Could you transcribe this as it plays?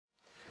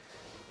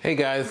Hey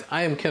guys,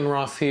 I am Ken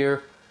Ross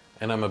here,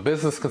 and I'm a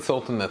business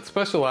consultant that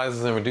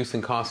specializes in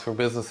reducing costs for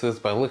businesses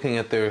by looking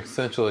at their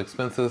essential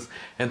expenses.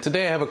 And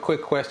today I have a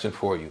quick question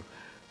for you.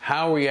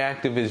 How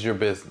reactive is your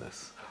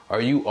business? Are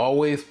you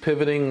always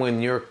pivoting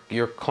when your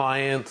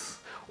clients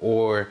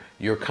or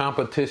your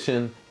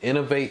competition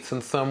innovates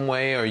in some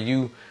way? Are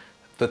you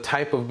the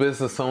type of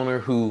business owner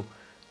who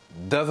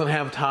doesn't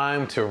have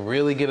time to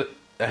really get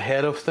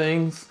ahead of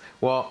things?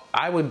 Well,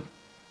 I would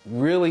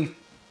really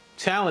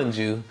challenge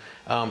you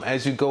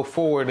as you go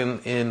forward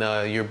in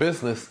your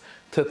business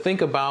to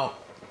think about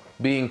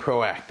being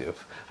proactive.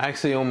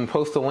 Actually, I'm going to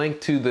post a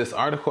link to this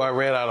article I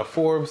read out of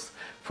Forbes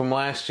from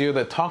last year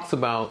that talks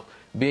about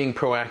being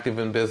proactive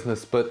in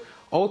business. But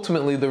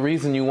ultimately, the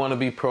reason you want to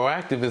be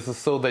proactive is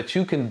so that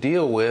you can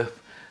deal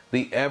with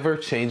the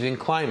ever-changing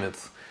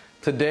climates.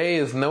 Today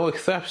is no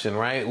exception,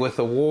 right? With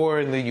the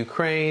war in the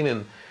Ukraine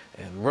and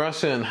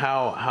Russia and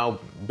how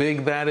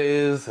big that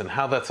is and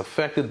how that's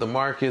affected the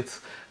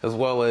markets, as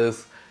well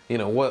as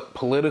what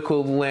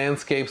political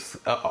landscapes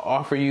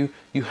offer you.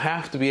 You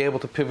have to be able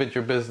to pivot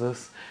your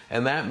business,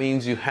 and that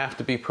means you have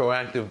to be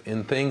proactive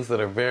in things that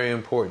are very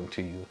important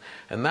to you.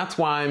 And that's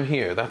why I'm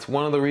here. That's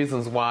one of the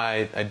reasons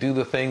why I do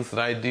the things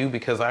that I do,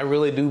 because I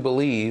really do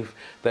believe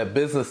that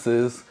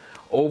businesses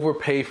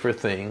overpay for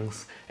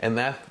things, and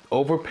that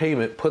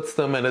overpayment puts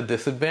them at a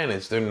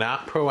disadvantage. They're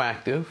not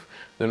proactive.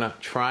 They're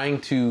not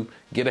trying to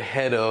get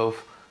ahead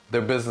of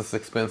their business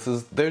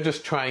expenses. They're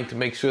just trying to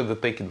make sure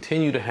that they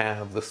continue to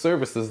have the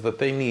services that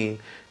they need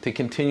to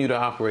continue to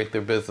operate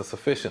their business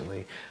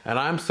efficiently. And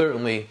I'm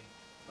certainly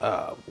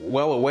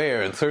well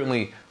aware and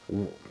certainly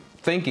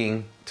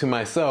thinking to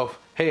myself,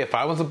 hey, if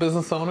I was a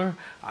business owner,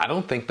 I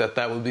don't think that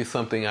that would be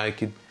something I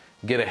could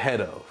get ahead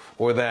of,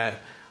 or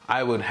that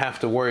I would have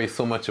to worry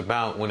so much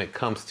about when it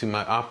comes to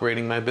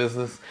operating my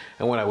business.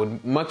 And what I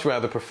would much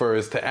rather prefer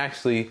is to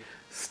actually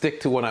stick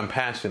to what I'm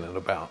passionate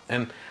about.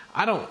 And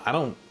I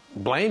don't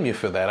blame you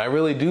for that. I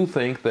really do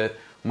think that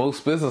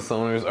most business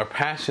owners are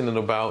passionate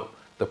about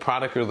the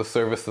product or the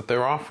service that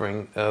they're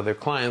offering their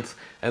clients,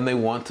 and they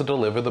want to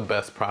deliver the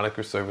best product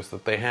or service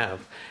that they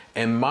have.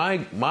 And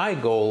my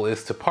goal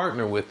is to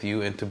partner with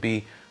you and to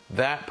be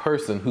that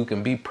person who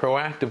can be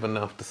proactive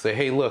enough to say,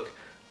 hey, look,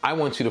 I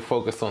want you to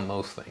focus on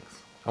those things.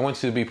 I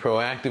want you to be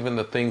proactive in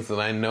the things that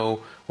I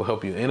know will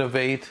help you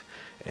innovate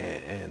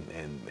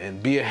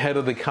and be ahead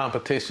of the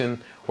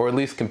competition, or at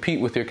least compete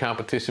with your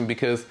competition,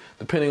 because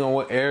depending on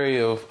what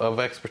area of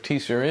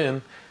expertise you're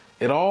in,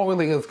 it all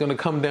really is going to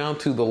come down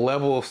to the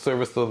level of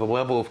service or the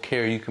level of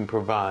care you can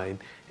provide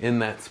in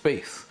that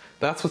space.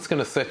 That's what's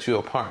going to set you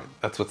apart.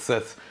 That's what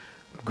sets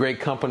great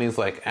companies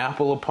like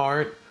Apple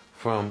apart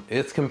from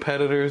its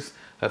competitors.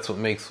 That's what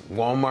makes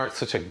Walmart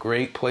such a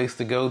great place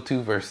to go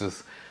to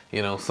versus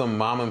some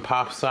mom and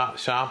pop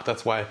shop.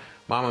 That's why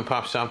mom and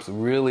pop shops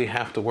really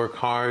have to work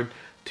hard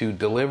to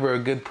deliver a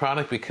good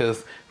product,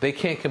 because they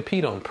can't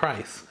compete on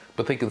price,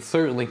 but they can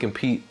certainly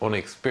compete on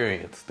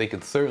experience. They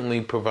can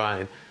certainly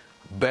provide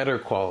better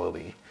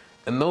quality.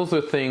 And those are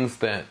things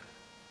that,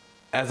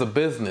 as a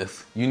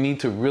business, you need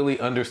to really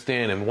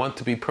understand and want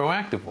to be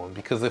proactive on,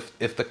 because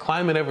if the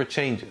climate ever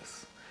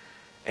changes,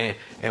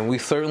 and we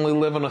certainly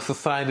live in a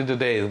society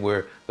today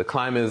where the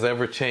climate is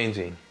ever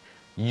changing,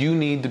 you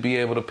need to be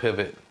able to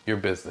pivot your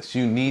business.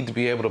 You need to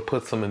be able to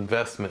put some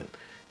investment,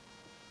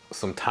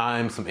 some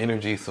time, some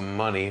energy, some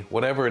money,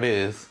 whatever it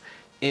is,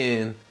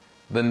 in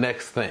the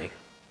next thing.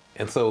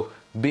 And so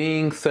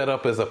being set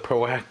up as a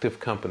proactive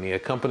company, a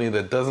company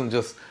that doesn't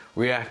just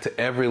react to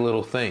every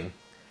little thing,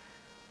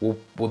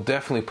 will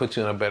definitely put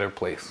you in a better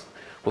place.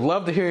 Would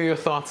love to hear your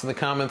thoughts in the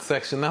comments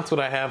section. That's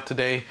what I have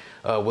today.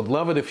 Would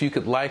love it if you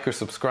could like or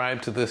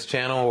subscribe to this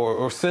channel,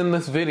 or send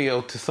this video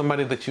to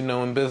somebody that you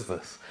know in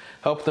business.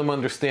 Help them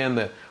understand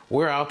that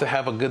we're out to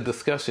have a good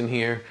discussion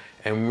here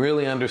and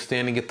really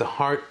understand and get the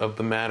heart of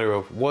the matter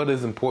of what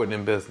is important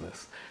in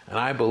business. And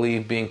I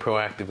believe being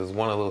proactive is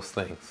one of those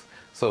things.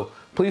 So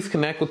please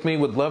connect with me.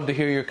 Would love to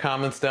hear your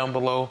comments down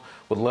below.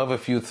 Would love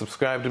if you would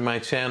subscribe to my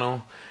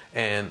channel.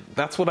 And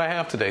that's what I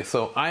have today.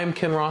 So I am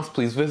Ken Ross.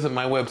 Please visit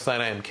my website.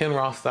 I am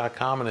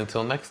kenross.com. And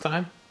until next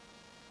time,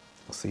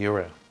 I'll see you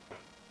around.